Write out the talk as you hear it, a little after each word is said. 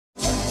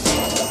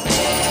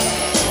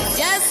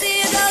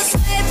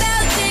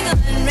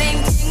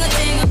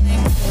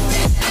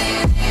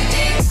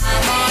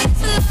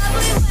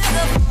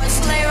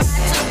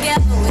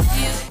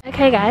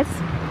Okay guys,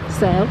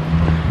 so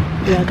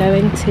we are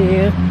going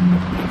to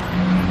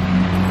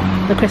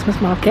the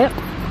Christmas market.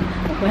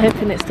 We're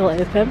hoping it's still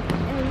open.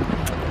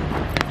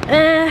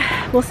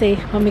 We'll see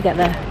when we get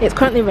there. It's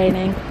currently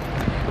raining,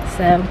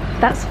 so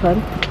that's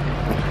fun.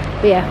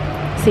 But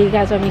yeah, see you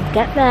guys when we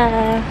get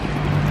there.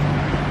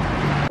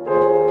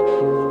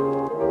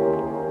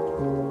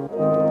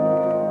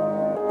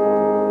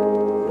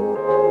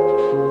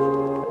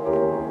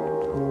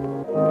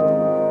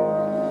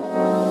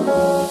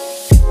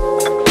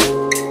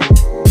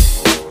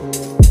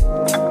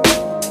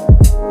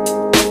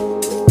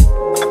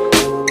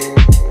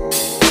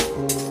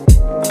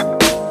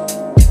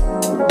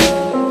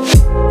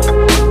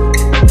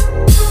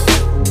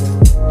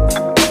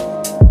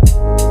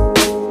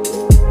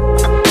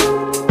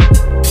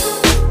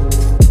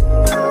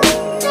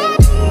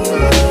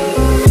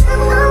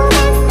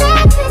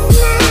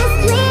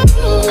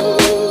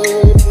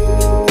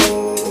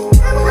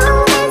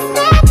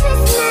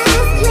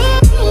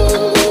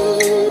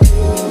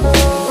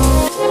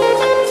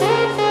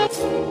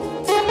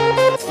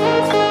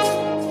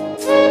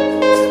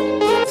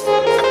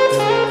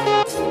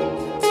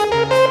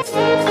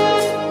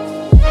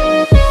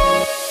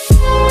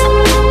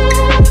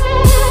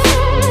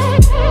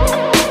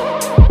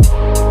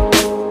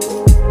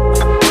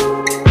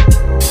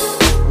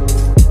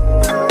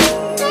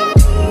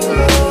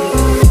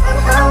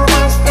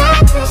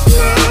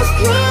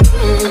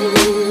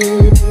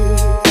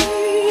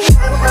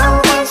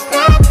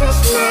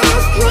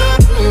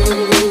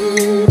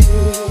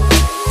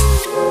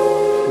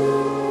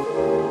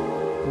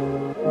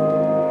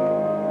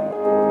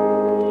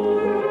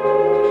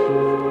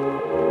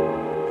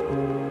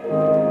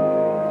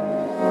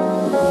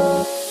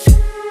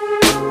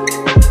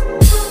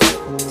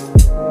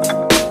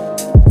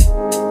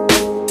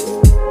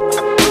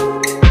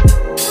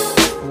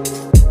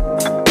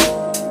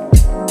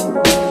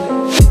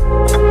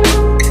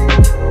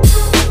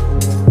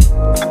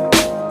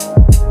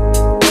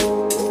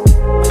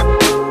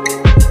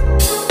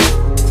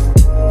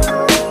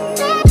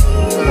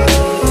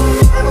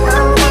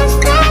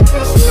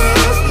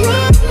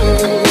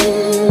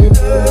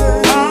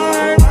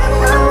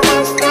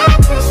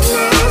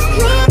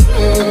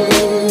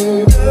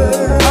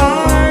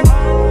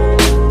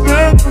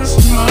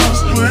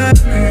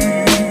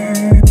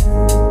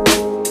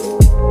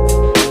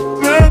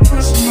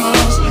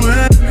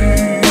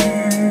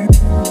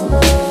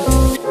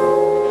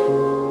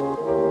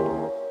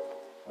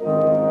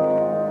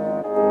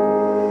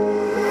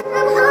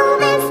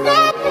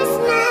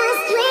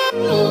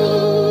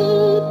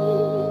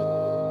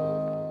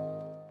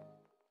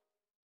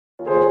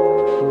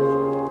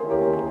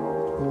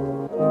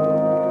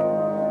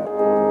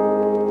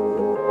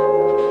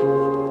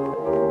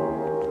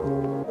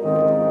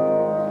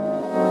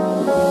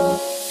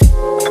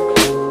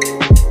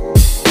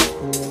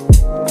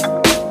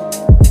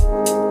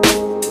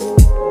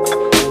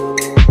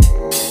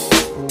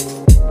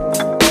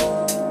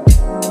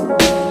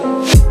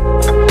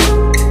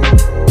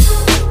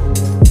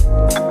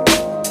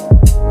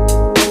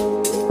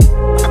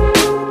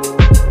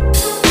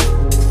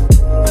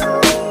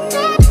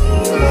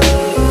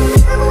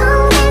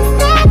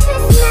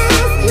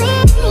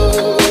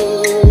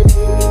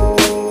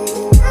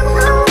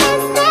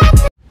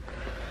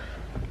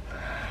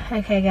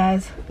 Okay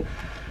guys,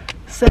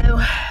 so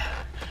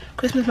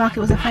Christmas market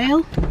was a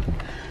fail,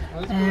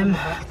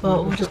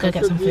 but we'll just go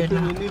get some food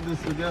now.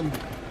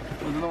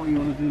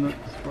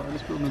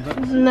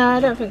 No, I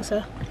don't think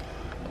so.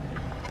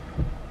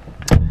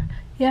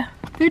 Yeah,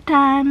 food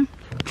time.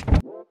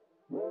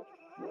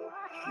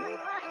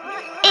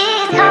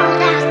 It's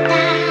cold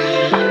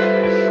outside,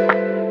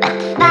 but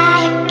the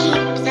fire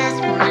keeps us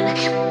warm.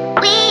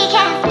 We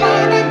can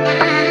spend the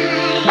night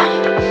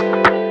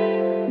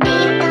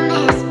beneath the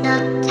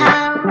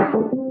mistletoe.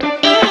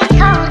 It's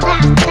cold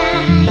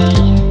outside,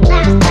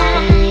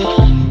 outside.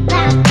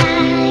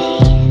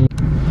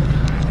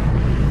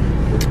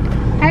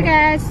 Hi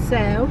guys,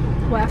 so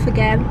we're off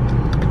again.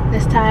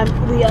 This time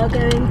we are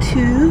going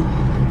to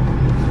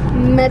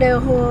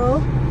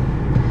Hall.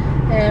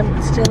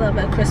 Let's do a little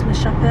bit of Christmas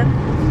shopping,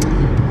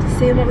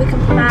 see what we can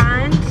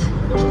find,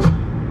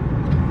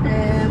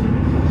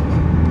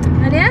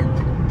 and yeah,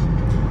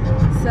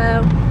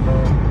 so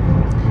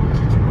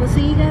we'll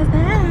see you guys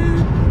there.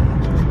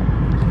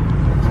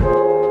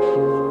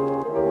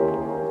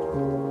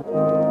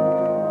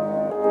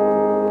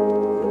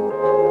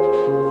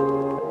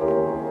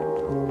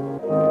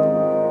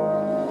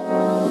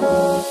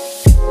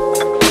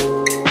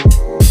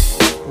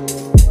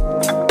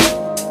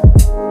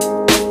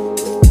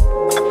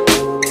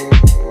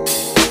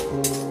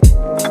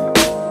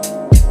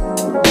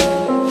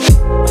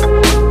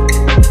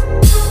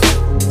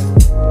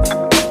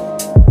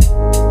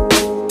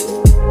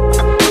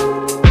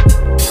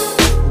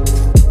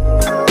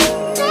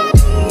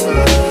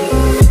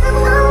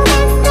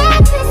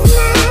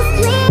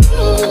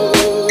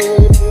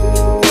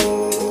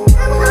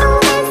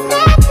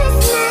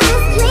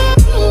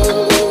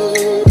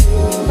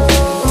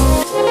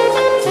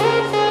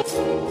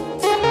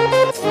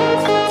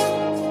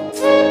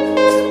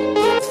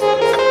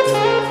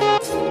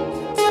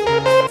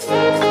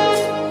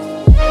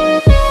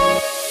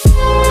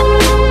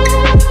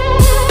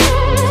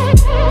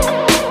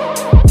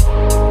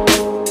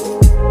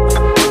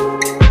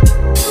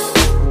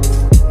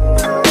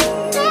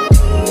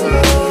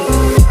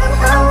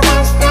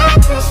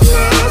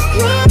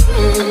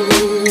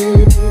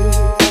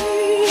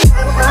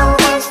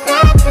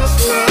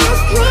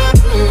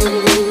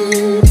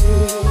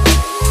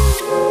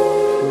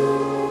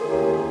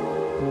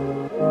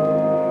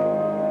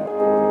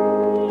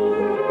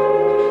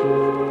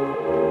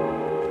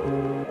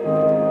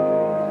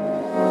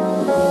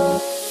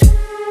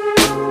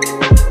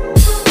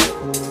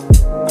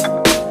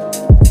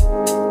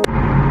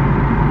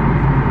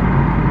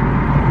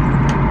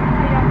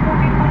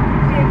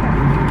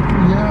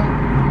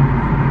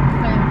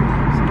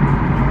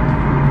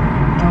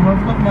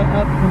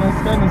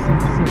 10 is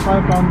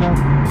 £5 now.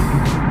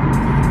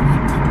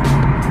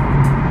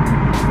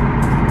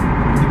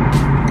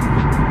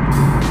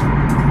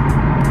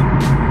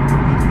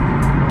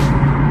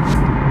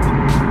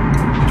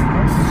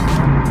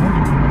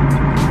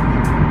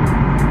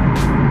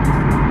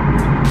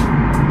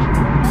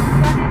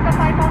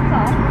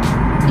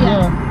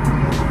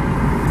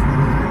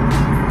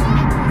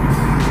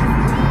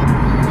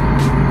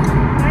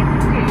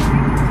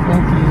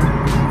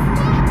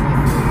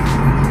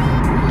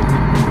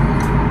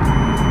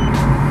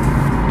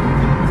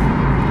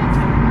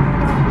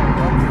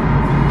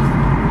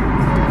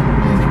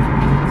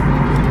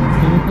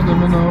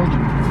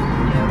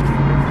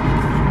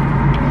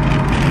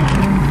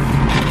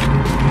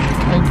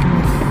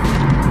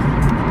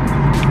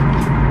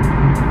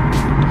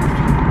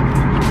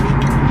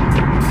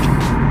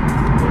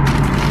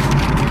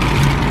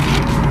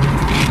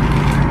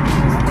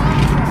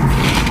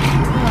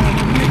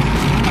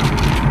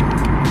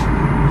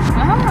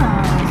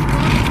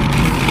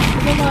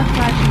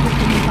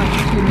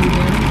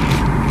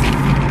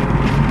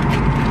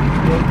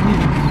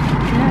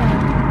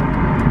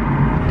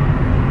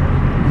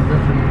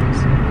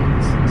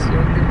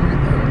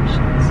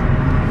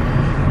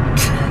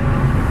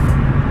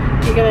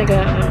 You're gonna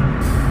go.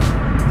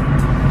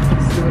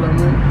 See what I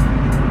mean?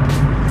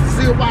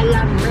 See what I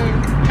mean?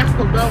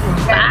 Taco Bell was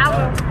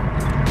sour.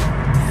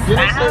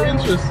 You're so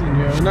interesting,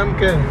 yeah, and I'm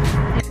good.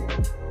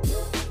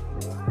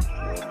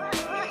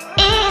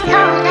 It's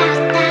cold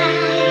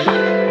outside,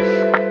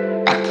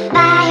 but the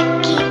fire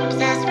keeps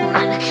us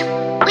warm.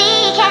 We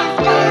can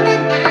spend the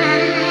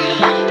night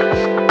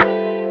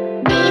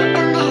beneath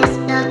the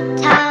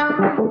mistletoe.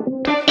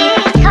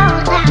 It's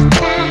cold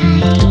outside.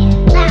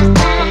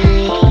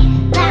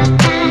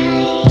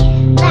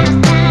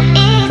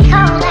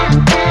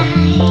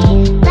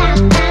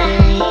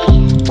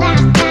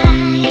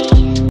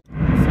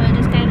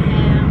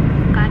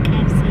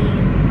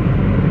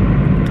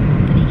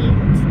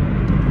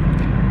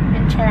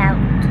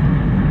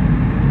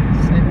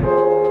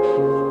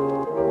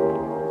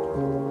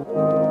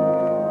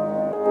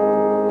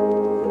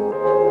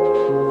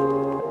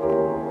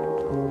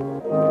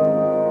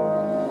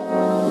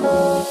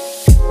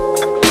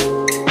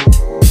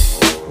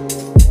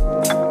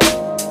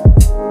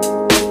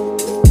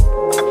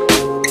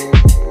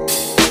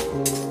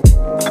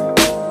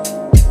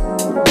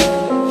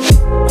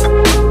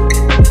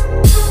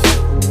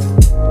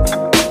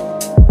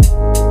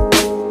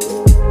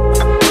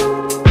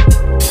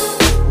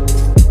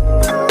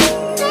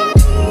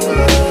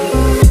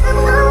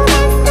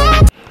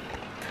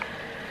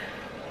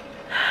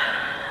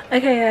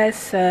 Okay guys,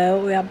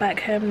 so we are back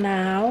home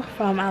now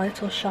from our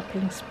little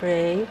shopping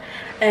spree.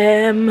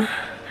 I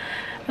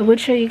would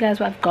show you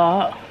guys what I've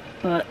got,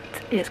 but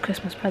it's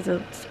Christmas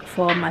presents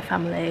for my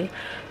family,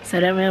 so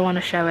I don't really want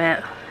to show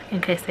it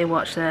in case they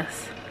watch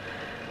this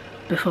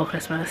before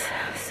Christmas.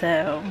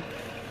 So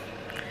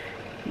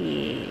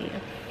yeah.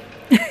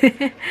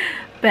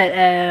 But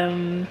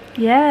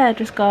yeah, I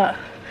just got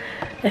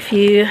a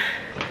few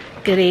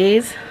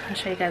goodies. I'll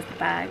show you guys the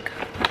bag.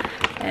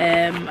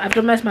 I've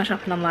done most of my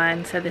shopping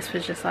online, so this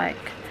was just like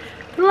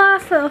the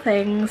last little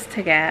things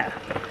to get.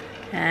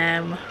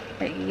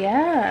 But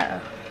yeah,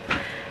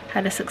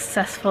 had a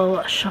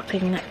successful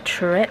shopping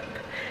trip.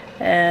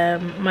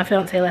 My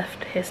fiance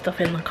left his stuff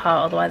in the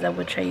car, otherwise I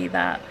would show you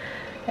that.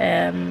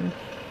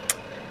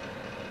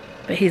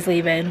 But he's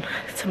leaving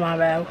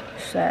tomorrow,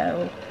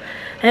 so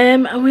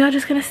we are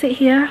just gonna sit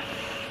here,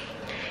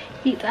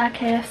 eat our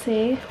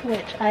KFC,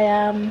 which I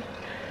am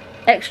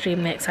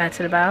extremely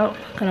excited about.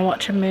 Gonna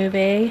watch a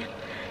movie.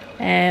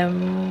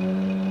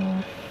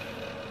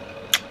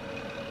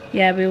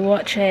 Yeah, we're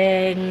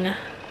watching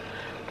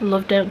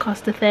Love Don't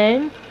Cost a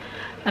Thing.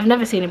 I've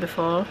never seen it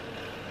before,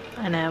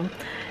 I know.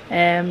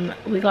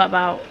 We got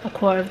about a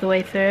quarter of the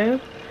way through,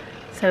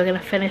 so we're gonna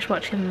finish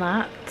watching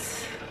that.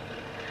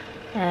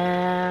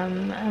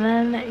 And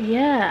then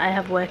yeah, I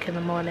have work in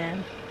the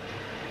morning,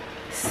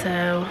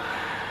 so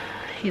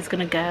he's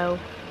gonna go.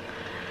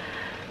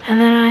 And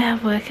then I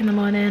have work in the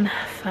morning,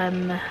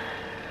 fun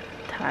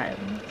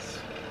times.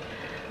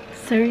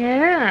 So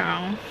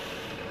yeah,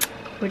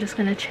 we're just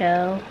gonna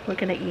chill, we're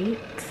gonna eat,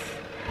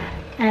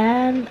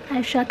 and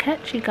I shall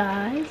catch you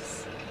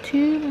guys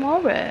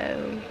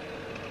tomorrow.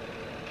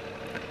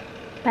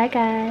 Bye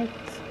guys.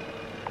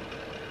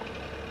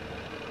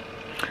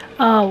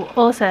 Oh,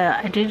 also,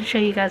 I did show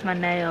you guys my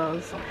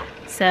nails.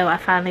 So I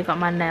finally got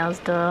my nails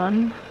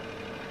done.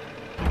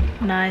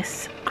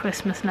 Nice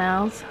Christmas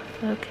nails.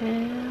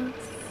 Focus.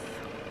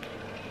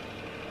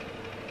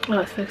 Oh,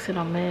 it's focusing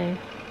on me.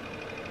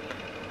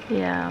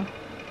 Yeah.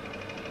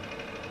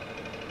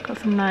 Got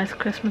some nice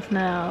Christmas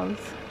nails.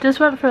 Just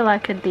went for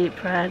like a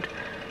deep red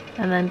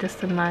and then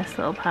just a nice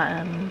little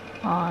pattern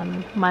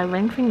on my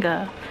ring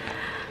finger.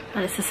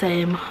 And it's the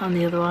same on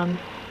the other one.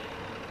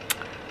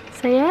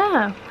 So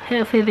yeah,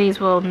 hopefully these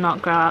will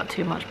not grow out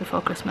too much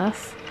before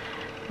Christmas.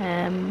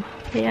 But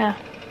yeah,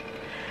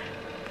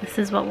 this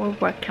is what we're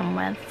working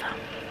with.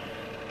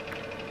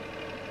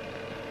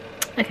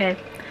 Okay,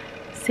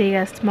 see you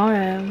guys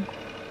tomorrow.